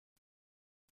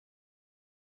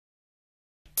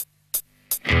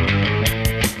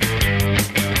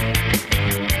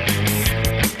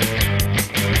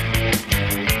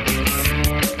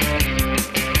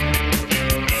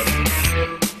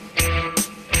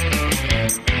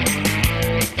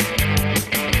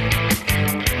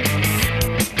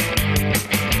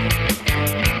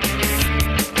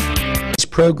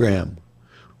program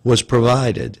was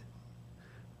provided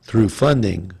through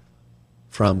funding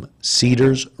from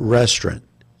Cedars Restaurant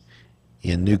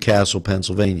in Newcastle,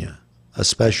 Pennsylvania. A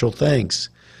special thanks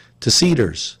to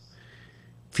Cedars,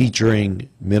 featuring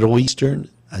Middle Eastern,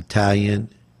 Italian,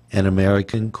 and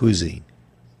American cuisine.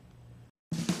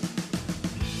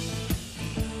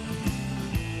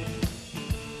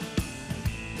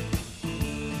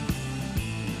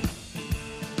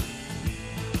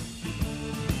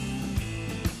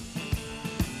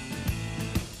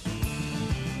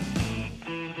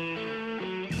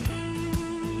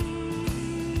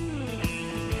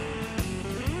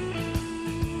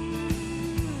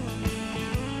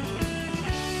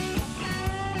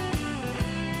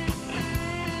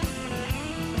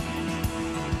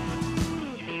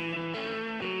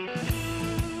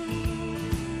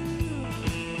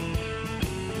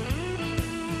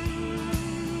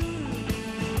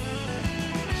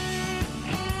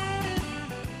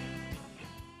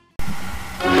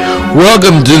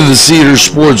 Welcome to the Cedars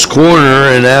Sports Corner,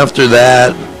 and after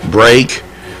that break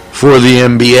for the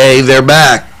NBA, they're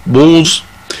back. Bulls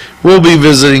will be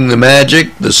visiting the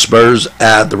Magic, the Spurs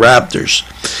at the Raptors.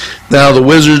 Now the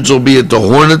Wizards will be at the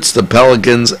Hornets, the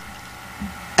Pelicans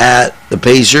at the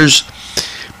Pacers.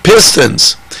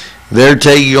 Pistons, they're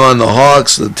taking on the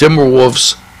Hawks, the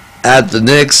Timberwolves at the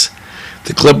Knicks.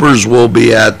 The Clippers will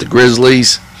be at the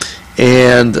Grizzlies,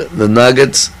 and the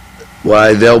Nuggets,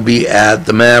 why, they'll be at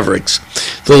the Mavericks.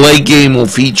 The late game will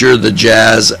feature the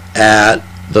Jazz at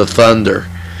the Thunder.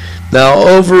 Now,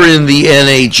 over in the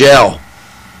NHL,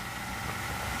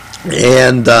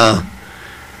 and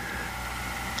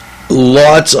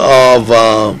lots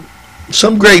of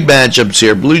some great matchups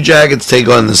here. Blue Jackets take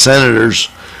on the Senators.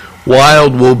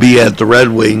 Wild will be at the Red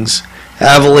Wings.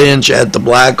 Avalanche at the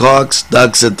Blackhawks.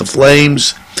 Ducks at the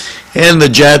Flames. And the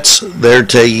Jets, they're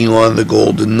taking on the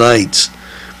Golden Knights.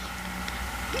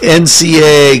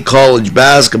 NCAA college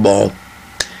basketball,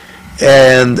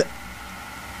 and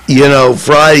you know,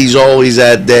 Friday's always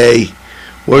that day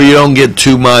where you don't get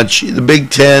too much. The Big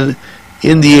Ten,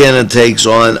 Indiana takes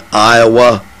on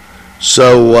Iowa,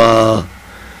 so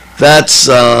that's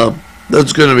going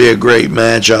to be a great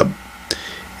matchup.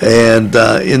 And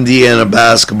Indiana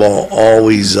basketball,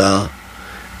 always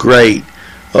great.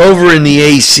 Over in the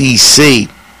ACC,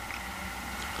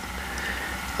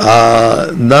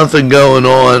 nothing going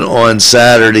on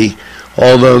Saturday,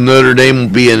 although Notre Dame will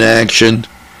be in action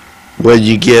when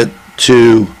you get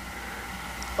to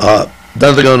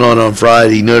nothing going on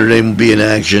Friday. Notre Dame will be in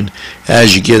action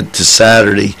as you get to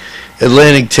Saturday.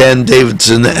 Atlantic 10,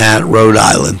 Davidson at Rhode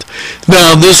Island.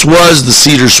 Now, this was the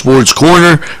Cedars Sports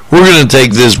Corner. We're going to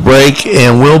take this break,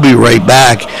 and we'll be right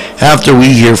back after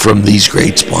we hear from these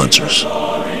great sponsors.